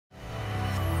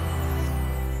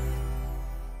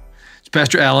It's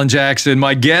Pastor Alan Jackson.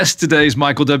 My guest today is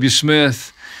Michael W.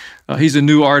 Smith. He's a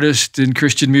new artist in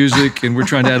Christian music, and we're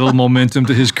trying to add a little momentum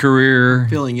to his career.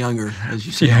 Feeling younger, as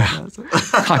you say. Yeah.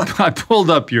 I pulled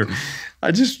up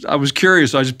I was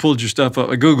curious. I just pulled your stuff up.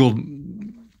 I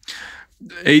Googled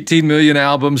 18 million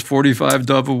albums, 45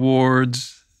 Dove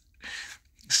Awards.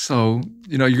 So,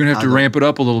 you're going to have to ramp it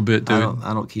up a little bit, dude.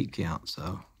 I don't keep count,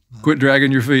 so. Quit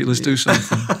dragging your feet. Let's do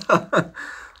something.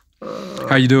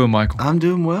 How you doing, Michael? I'm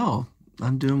doing well.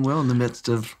 I'm doing well in the midst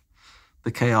of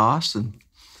the chaos and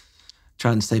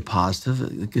trying to stay positive.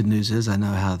 The good news is I know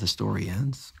how the story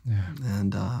ends.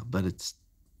 Yeah. But it's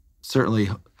certainly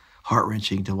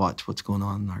heart-wrenching to watch what's going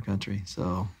on in our country.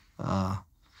 So,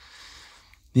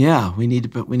 we need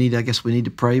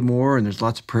to pray more, and there's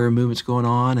lots of prayer movements going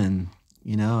on, and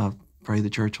I pray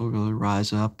the church will really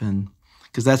rise up, and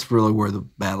because that's really where the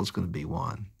battle's going to be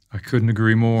won. I couldn't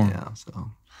agree more. Yeah,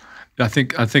 so I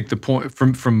think the point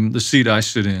from the seat I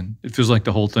sit in, it feels like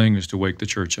the whole thing is to wake the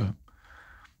church up.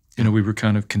 We were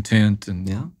kind of content, and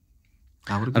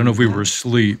I don't know if we were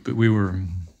asleep, but we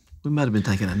might have been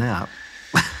taking a nap.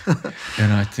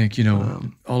 And I think,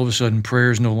 all of a sudden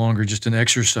prayer is no longer just an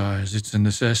exercise, it's a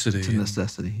necessity. It's a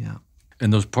necessity, yeah.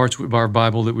 And those parts of our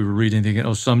Bible that we were reading,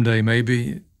 thinking, someday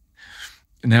maybe.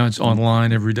 And now it's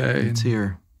online every day. It's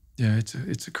here. Yeah,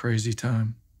 it's a crazy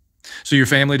time. So your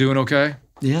family doing okay?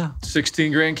 Yeah.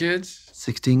 16 grandkids?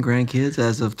 16 grandkids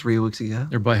as of 3 weeks ago.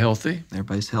 Everybody healthy?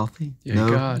 Everybody's healthy. Yeah,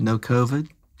 God. No COVID.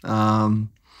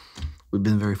 We've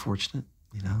been very fortunate,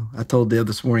 I told Deb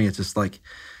this morning, it's just like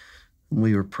when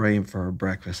we were praying for our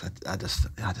breakfast, I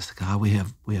just God, we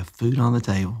have food on the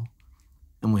table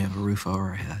and we have a roof over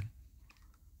our head.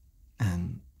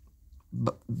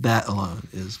 But that alone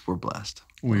we're blessed.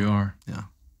 We are. Yeah.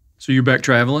 So you're back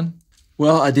traveling?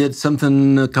 Well, I did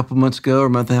something a couple months ago or a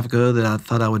month and a half ago that I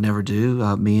thought I would never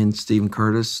do. Me and Stephen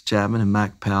Curtis Chapman and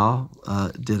Mac Powell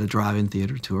did a drive-in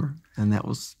theater tour, and that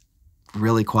was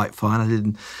really quite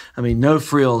fun. No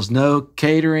frills, no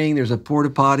catering. There's a porta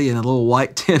potty and a little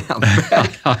white tent out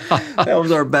back. That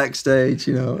was our backstage,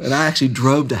 And I actually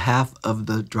drove to half of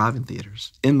the drive-in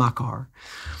theaters in my car.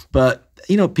 But,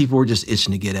 people were just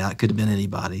itching to get out. It could have been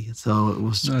anybody. So it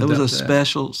was a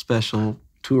special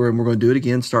tour, and we're going to do it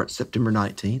again, start September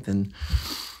 19th. And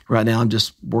right now I'm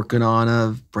just working on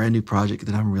a brand new project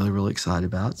that I'm really, really excited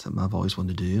about, something I've always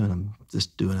wanted to do. And I'm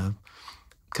just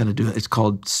it's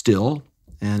called Still.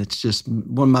 And it's just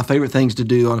one of my favorite things to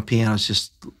do on a piano is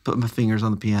just put my fingers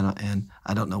on the piano and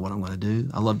I don't know what I'm going to do.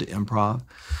 I love to improv.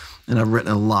 And I've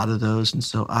written a lot of those. And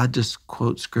so I just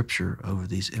quote scripture over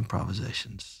these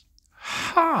improvisations.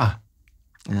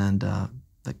 And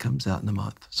that comes out in a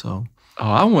month. So.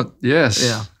 Yes.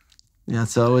 Yeah. Yeah.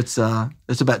 So it's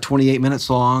about 28 minutes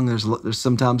long. There's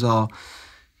sometimes I'll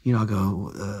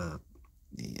go,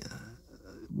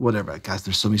 whatever, guys,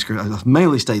 there's so many scriptures. I've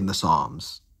mainly stayed in the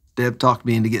Psalms. Deb talked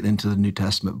me into getting into the New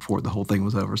Testament before the whole thing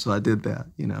was over, so I did that,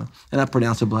 And I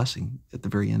pronounce a blessing at the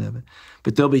very end of it.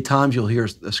 But there'll be times you'll hear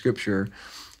a scripture,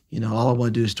 all I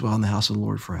want to do is dwell in the house of the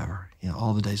Lord forever,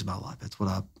 all the days of my life. That's what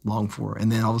I long for.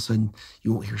 And then all of a sudden,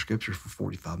 you won't hear scripture for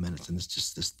 45 minutes, and it's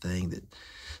just this thing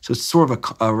so it's sort of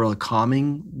a really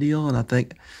calming deal, and I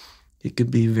think it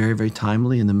could be very, very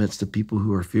timely in the midst of people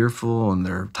who are fearful and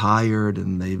they're tired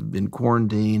and they've been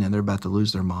quarantined and they're about to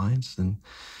lose their minds. And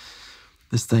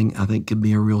this thing, I think, could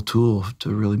be a real tool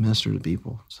to really minister to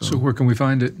people. So where can we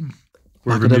find it?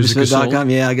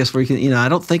 MichaelWSmith.com. Yeah, I guess where you can, I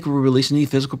don't think we're releasing any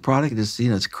physical product.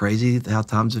 It's crazy how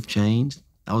times have changed.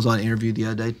 I was on an interview the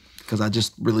other day because I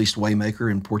just released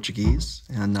Waymaker in Portuguese,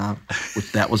 and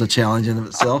that was a challenge in of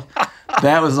itself.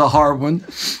 That was a hard one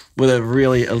with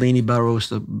Aline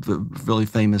Barros, a really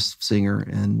famous singer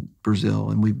in Brazil,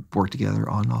 and we worked together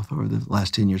on and off over the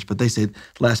last 10 years. But they say the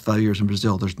last 5 years in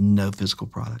Brazil, there's no physical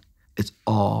product. It's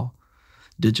all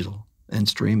digital and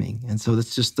streaming. And so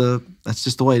that's just the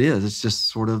way it is. It's just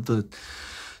sort of the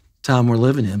time we're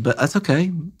living in. But that's okay.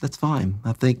 That's fine.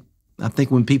 I think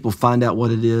when people find out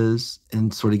what it is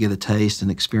and sort of get a taste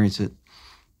and experience it,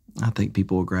 I think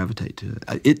people will gravitate to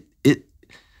it.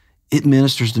 It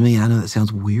ministers to me. I know that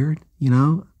sounds weird,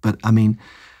 but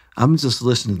I'm just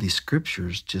listening to these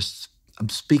scriptures. I'm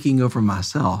speaking over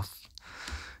myself.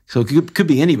 So it could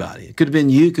be anybody. It could have been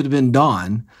you. It could have been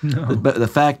Don. No. But the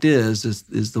fact is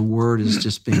the word is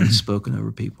just being spoken over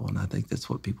people, and I think that's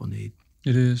what people need.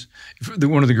 It is.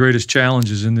 One of the greatest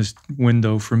challenges in this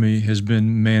window for me has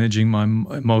been managing my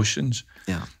emotions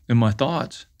and my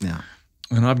thoughts. Yeah.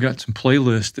 And I've got some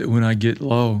playlists that when I get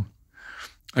low,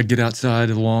 I get outside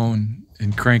alone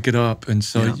and crank it up. And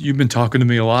so you've been talking to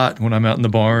me a lot when I'm out in the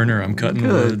barn or I'm cutting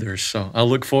wood. So I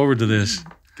look forward to this.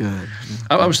 Good.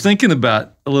 I was thinking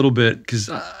about a little bit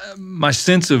because my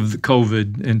sense of the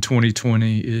COVID in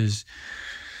 2020 is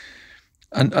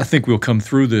I think we'll come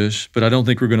through this, but I don't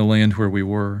think we're going to land where we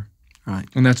were. Right.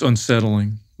 And that's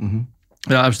unsettling.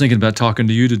 Mm-hmm. I was thinking about talking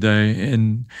to you today,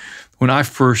 and when I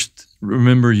first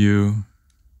remember you,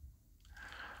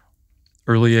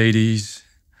 early 80s,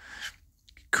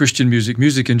 Christian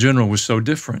music in general was so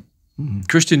different. Mm-hmm.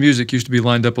 Christian music used to be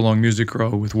lined up along Music Row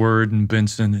with Word and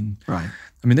Benson. And right.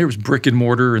 I mean, there was brick and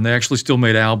mortar, and they actually still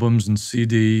made albums and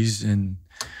CDs, and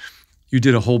you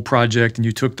did a whole project, and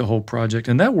you took the whole project,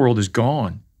 and that world is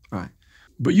gone. Right.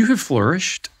 But you have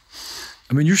flourished.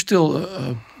 I mean, you're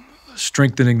still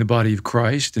strengthening the body of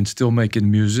Christ and still making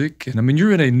music. And I mean,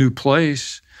 you're in a new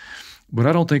place, but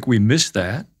I don't think we miss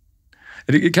that.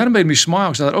 And it kind of made me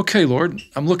smile because I thought, okay, Lord,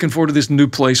 I'm looking forward to this new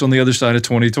place on the other side of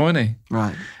 2020.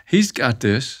 Right. He's got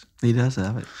this. He does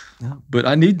have it. Yeah. But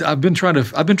I've been trying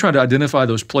to identify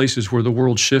those places where the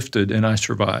world shifted and I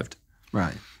survived.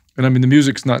 Right. And I mean, the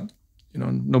music's not,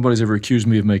 nobody's ever accused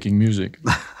me of making music.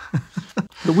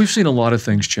 But we've seen a lot of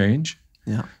things change.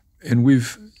 Yeah. And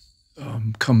we've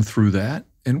come through that.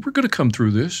 And we're going to come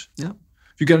through this. Yeah. Have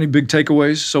you got any big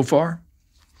takeaways so far?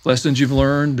 Lessons you've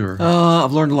learned? Or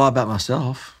I've learned a lot about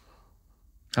myself.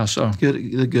 How so? Good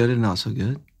and not so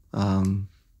good.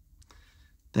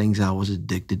 Things I was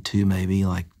addicted to, maybe,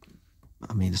 like,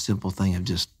 I mean, the simple thing of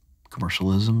just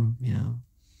commercialism,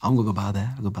 I'm gonna go buy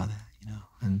that, I'll go buy that,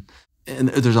 and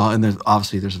there's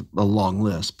obviously there's a long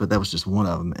list, but that was just one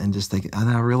of them. And just thinking, and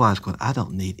I realized, I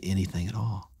don't need anything at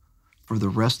all for the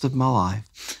rest of my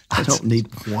life. I don't need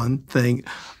one thing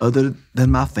other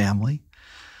than my family,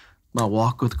 my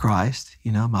walk with Christ,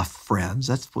 my friends.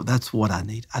 That's what I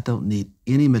need. I don't need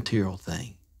any material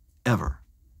thing ever.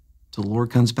 Till the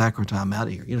Lord comes back or until I'm out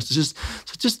of here. So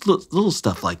just little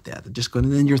stuff like that. Just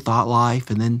going in your thought life,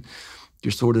 and then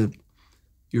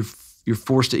you're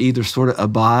forced to either sort of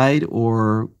abide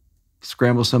or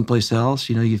scramble someplace else.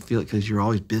 You feel it because you're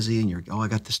always busy, and I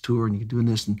got this tour, and you're doing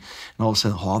this, and all of a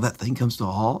sudden, all that thing comes to a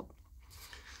halt.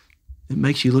 It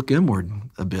makes you look inward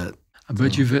a bit. I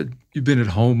bet you've been at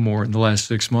home more in the last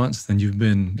 6 months than you've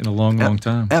been in a long, long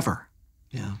time. Ever.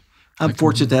 Yeah. I'm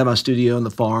fortunate to have my studio on the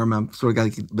farm. I'm sort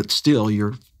of but still,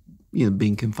 you're,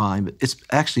 being confined. But it's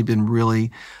actually been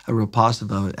really a real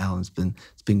positive of it, Alan. It's been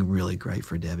really great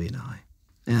for Debbie and I.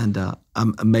 And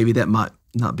maybe that might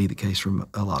not be the case for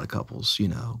a lot of couples.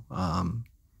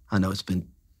 I know it's been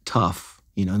tough.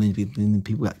 And then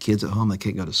people got kids at home, they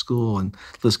can't go to school, and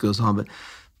the list goes on. But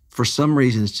for some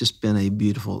reason, it's just been a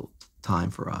beautiful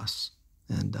time for us.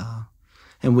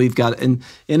 And we've got, and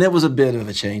it was a bit of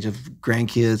a change of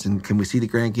grandkids, and can we see the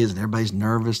grandkids, and everybody's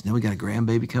nervous. And then we got a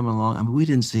grandbaby coming along. I mean, we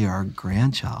didn't see our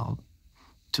grandchild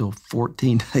till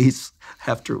 14 days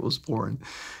after it was born,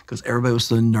 because everybody was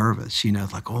so nervous.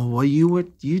 Like, oh, well, you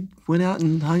went out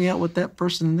and hung out with that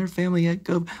person and their family had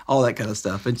COVID, all that kind of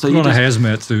stuff. And so put on a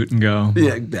hazmat suit and go.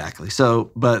 Yeah, exactly.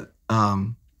 So, but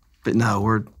no,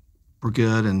 we're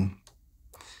good, and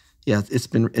yeah, it's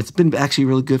been actually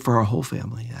really good for our whole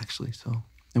family, actually. So.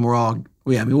 And we're all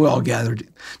gathered.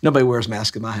 Nobody wears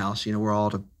masks in my house. We're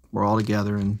all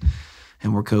together, and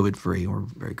we're COVID free. We're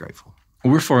very grateful.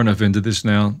 We're far enough into this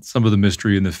now. Some of the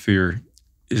mystery and the fear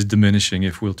is diminishing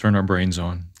if we'll turn our brains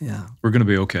on. Yeah, we're going to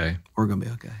be okay. We're going to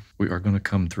be okay. We are going to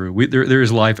come through. There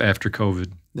is life after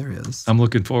COVID. There is. I'm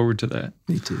looking forward to that.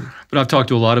 Me too. But I've talked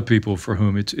to a lot of people for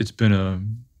whom there's been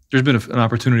an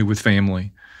opportunity with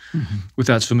family. Mm-hmm.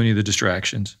 Without so many of the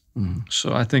distractions. Mm-hmm.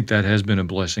 So I think that has been a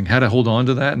blessing. How to hold on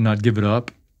to that and not give it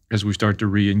up as we start to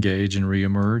re-engage and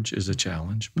re-emerge is a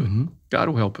challenge, but God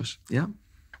will help us. Yeah.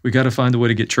 We got to find a way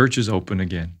to get churches open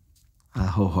again. I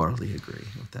wholeheartedly agree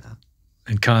with that.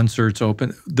 And concerts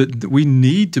open. We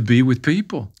need to be with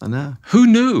people. I know. Who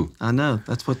knew? I know.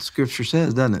 That's what the Scripture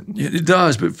says, doesn't it? It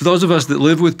does. But for those of us that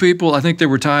live with people, I think there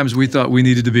were times we thought we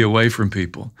needed to be away from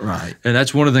people. Right. And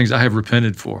that's one of the things I have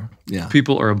repented for. Yeah.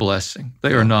 People are a blessing.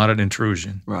 They are not an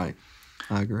intrusion. Right.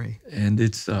 I agree. And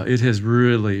it has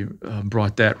really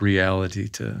brought that reality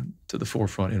to the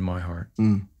forefront in my heart.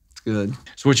 It's good.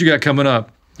 So what you got coming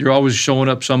up? You're always showing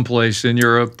up someplace in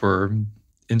Europe or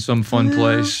in some fun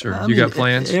place, or you got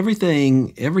plans?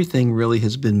 Everything really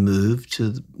has been moved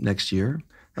to next year.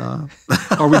 Are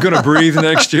we going to breathe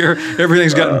next year?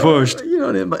 Everything's gotten pushed.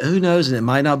 Who knows? And it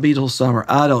might not be till summer.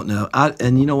 I don't know.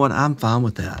 And you know what? I'm fine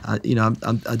with that.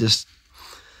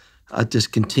 I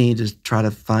just continue to try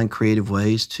to find creative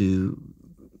ways to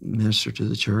minister to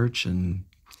the church, and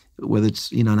whether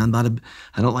it's and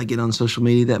I don't like getting on social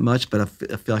media that much, but I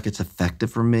feel like it's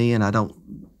effective for me, and I don't.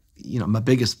 my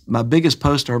biggest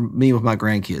posts are me with my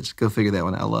grandkids. Go figure that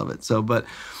one out. I love it. So, but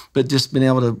just being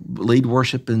able to lead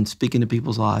worship and speak into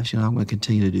people's lives, I'm going to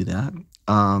continue to do that.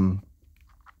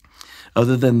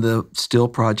 Other than the Still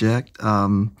Project,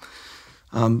 the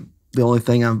only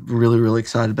thing I'm really, really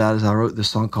excited about is I wrote this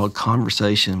song called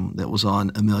Conversation that was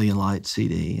on A Million Lights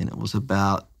CD, and it was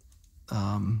about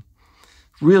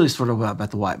really sort of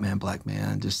about the white man, black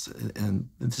man,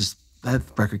 that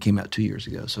record came out 2 years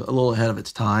ago, so a little ahead of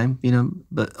its time,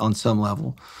 but on some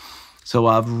level. So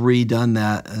I've redone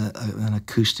that, an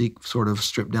acoustic sort of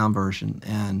stripped down version,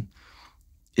 and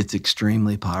it's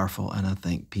extremely powerful, and I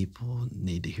think people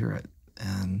need to hear it.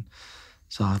 And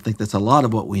so I think that's a lot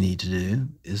of what we need to do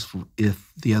is,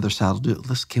 if the other side will do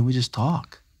it, can we just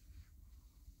talk?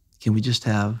 Can we just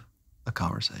have a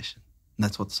conversation? And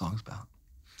that's what the song's about.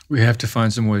 We have to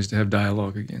find some ways to have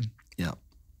dialogue again. Yeah.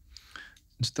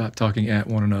 And stop talking at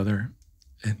one another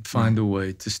and find a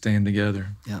way to stand together.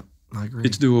 Yeah, I agree.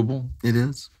 It's doable. It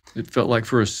is. It felt like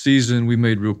for a season we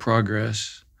made real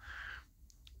progress,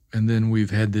 and then we've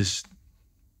had this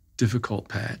difficult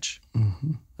patch.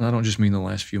 Mm-hmm. And I don't just mean the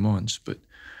last few months, but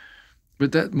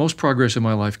that most progress in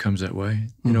my life comes that way.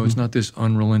 It's not this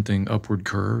unrelenting upward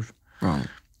curve. Right.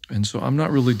 And so I'm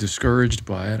not really discouraged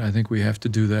by it. I think we have to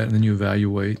do that, and then you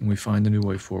evaluate and we find a new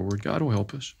way forward. God will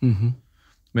help us. Mm-hmm.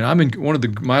 I mean, one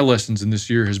of my lessons in this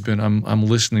year has been I'm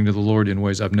listening to the Lord in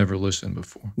ways I've never listened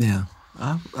before. Yeah,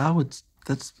 I would.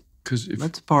 That's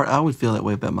a part. I would feel that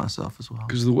way about myself as well.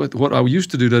 Because what I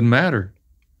used to do doesn't matter.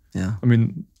 Yeah. I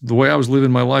mean, the way I was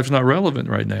living my life is not relevant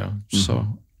right now. Mm-hmm.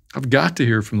 So I've got to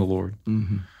hear from the Lord.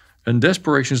 Mm-hmm. And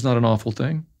desperation is not an awful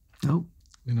thing. Nope.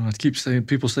 I keep saying,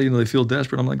 people say, they feel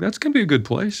desperate. I'm like, that's going to be a good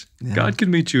place. Yeah. God can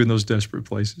meet you in those desperate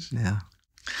places. Yeah.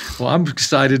 Well, I'm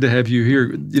excited to have you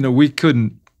here. We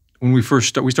couldn't, when we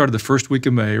started the first week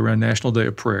of May around National Day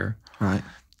of Prayer. Right.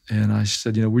 And I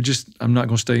said, I'm not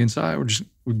going to stay inside.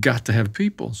 We've got to have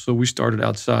people. So we started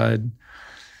outside.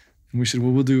 And we said,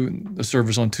 well, we'll do a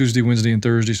service on Tuesday, Wednesday, and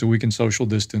Thursday so we can social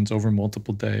distance over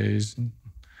multiple days. And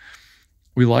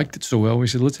we liked it so well, we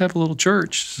said, let's have a little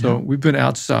church. So we've been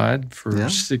outside for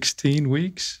 16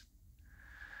 weeks.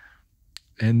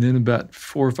 And then about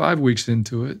 4 or 5 weeks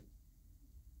into it,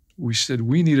 we said,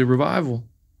 we need a revival.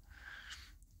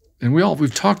 And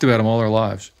we've talked about them all our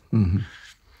lives. Mm-hmm.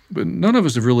 But none of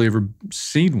us have really ever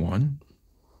seen one.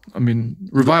 I mean,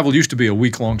 revival used to be a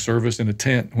week-long service in a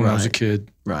tent when I was a kid.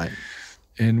 Right.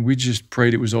 And we just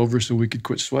prayed it was over so we could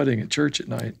quit sweating at church at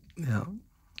night. Yeah.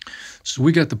 So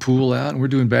we got the pool out, and we're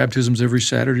doing baptisms every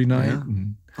Saturday night. Yeah.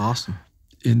 And awesome.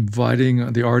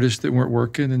 Inviting the artists that weren't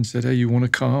working and said, hey, you want to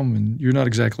come? And you're not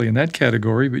exactly in that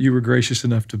category, but you were gracious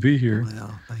enough to be here.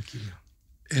 Well, thank you.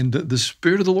 And the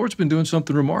Spirit of the Lord's been doing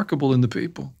something remarkable in the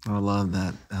people. I love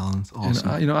that, Alan. It's awesome.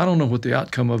 And I don't know what the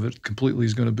outcome of it completely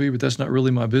is going to be, but that's not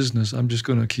really my business. I'm just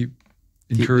going to keep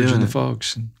encouraging the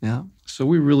folks. And so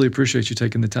we really appreciate you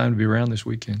taking the time to be around this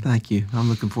weekend. Thank you. I'm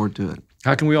looking forward to it.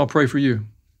 How can we all pray for you?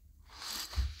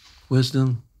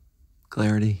 Wisdom,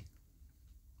 clarity,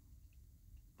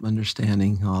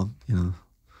 understanding.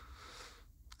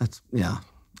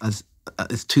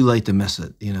 It's too late to miss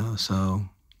it. So.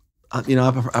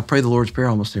 I pray the Lord's Prayer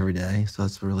almost every day, so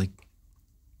that's really,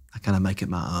 I kind of make it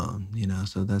my own,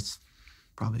 so that's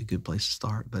probably a good place to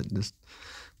start. But just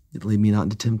lead me not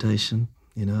into temptation,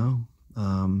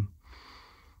 I'm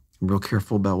real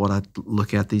careful about what I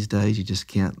look at these days. You just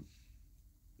can't,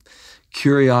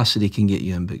 curiosity can get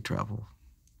you in big trouble.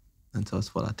 And so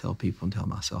that's what I tell people and tell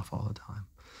myself all the time.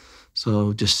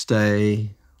 So just stay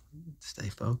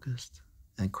focused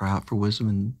and cry out for wisdom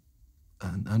and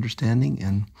understanding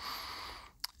and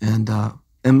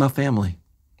my family,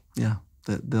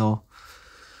 that they'll,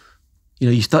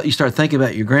 you start thinking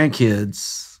about your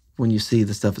grandkids when you see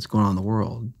the stuff that's going on in the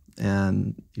world,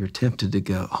 and you're tempted to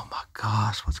go, oh my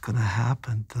gosh, what's going to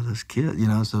happen to this kid?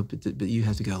 So but you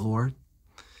have to go, Lord,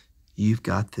 you've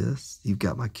got this, you've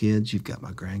got my kids, you've got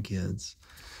my grandkids,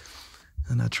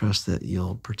 and I trust that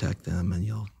you'll protect them,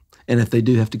 and if they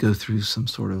do have to go through some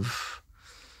sort of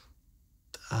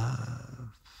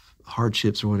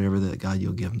hardships or whatever, that God,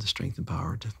 you'll give them the strength and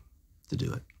power to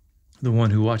do it. The one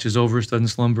who watches over us doesn't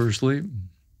slumber or sleep.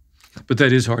 But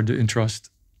that is hard to entrust.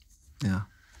 Yeah.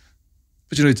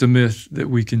 But it's a myth that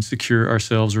we can secure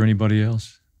ourselves or anybody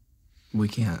else. We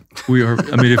can't. We are,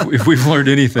 if we've learned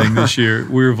anything this year,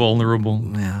 we're vulnerable.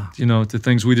 Yeah. To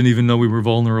things we didn't even know we were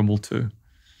vulnerable to.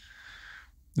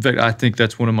 In fact, I think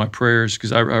that's one of my prayers,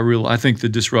 because I think the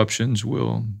disruptions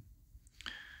will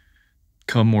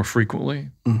come more frequently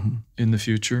in the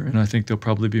future, and I think they'll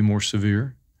probably be more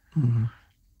severe. Mm-hmm.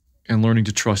 And learning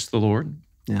to trust the Lord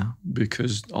Yeah.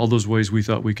 because all those ways we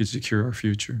thought we could secure our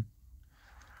future.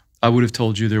 I would have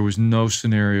told you there was no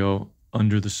scenario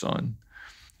under the sun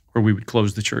where we would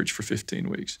close the church for 15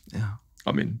 weeks. Yeah.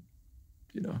 I mean,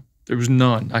 there was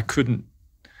none. I couldn't.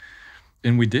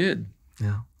 And we did.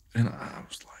 Yeah. And I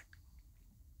was like,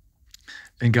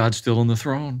 and God's still on the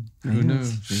throne. Who knew?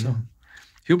 Yeah. So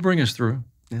he'll bring us through.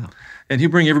 Yeah. And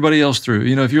he'll bring everybody else through.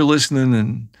 If you're listening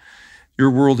and your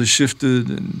world has shifted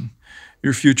and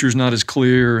your future's not as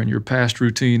clear and your past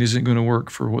routine isn't going to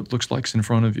work for what looks like's in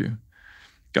front of you,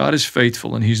 God is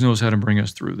faithful and he knows how to bring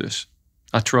us through this.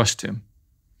 I trust him.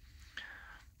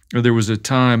 There was a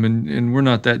time, and we're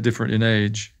not that different in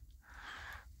age,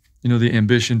 the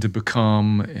ambition to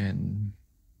become and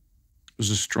was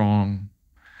a strong.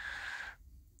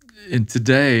 And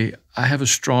today, I have a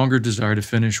stronger desire to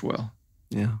finish well.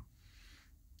 Yeah.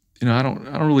 I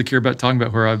don't really care about talking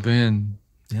about where I've been.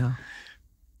 Yeah.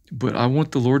 But I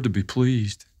want the Lord to be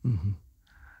pleased. Mm-hmm.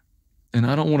 And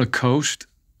I don't want to coast.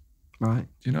 Right.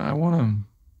 I want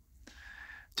to.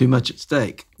 Too much at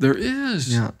stake. There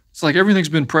is. Yeah. It's like everything's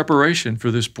been preparation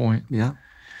for this point. Yeah.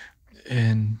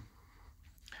 And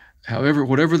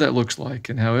whatever that looks like,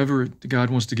 and however God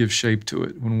wants to give shape to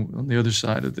it when on the other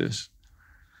side of this,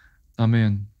 I'm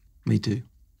in. Me too.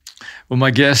 Well,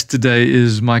 my guest today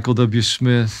is Michael W.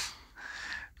 Smith.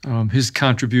 His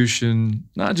contribution,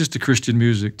 not just to Christian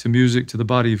music, to the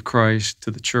body of Christ,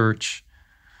 to the church,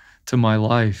 to my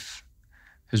life,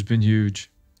 has been huge.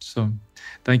 So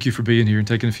thank you for being here and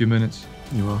taking a few minutes.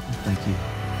 You're welcome. Thank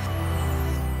you.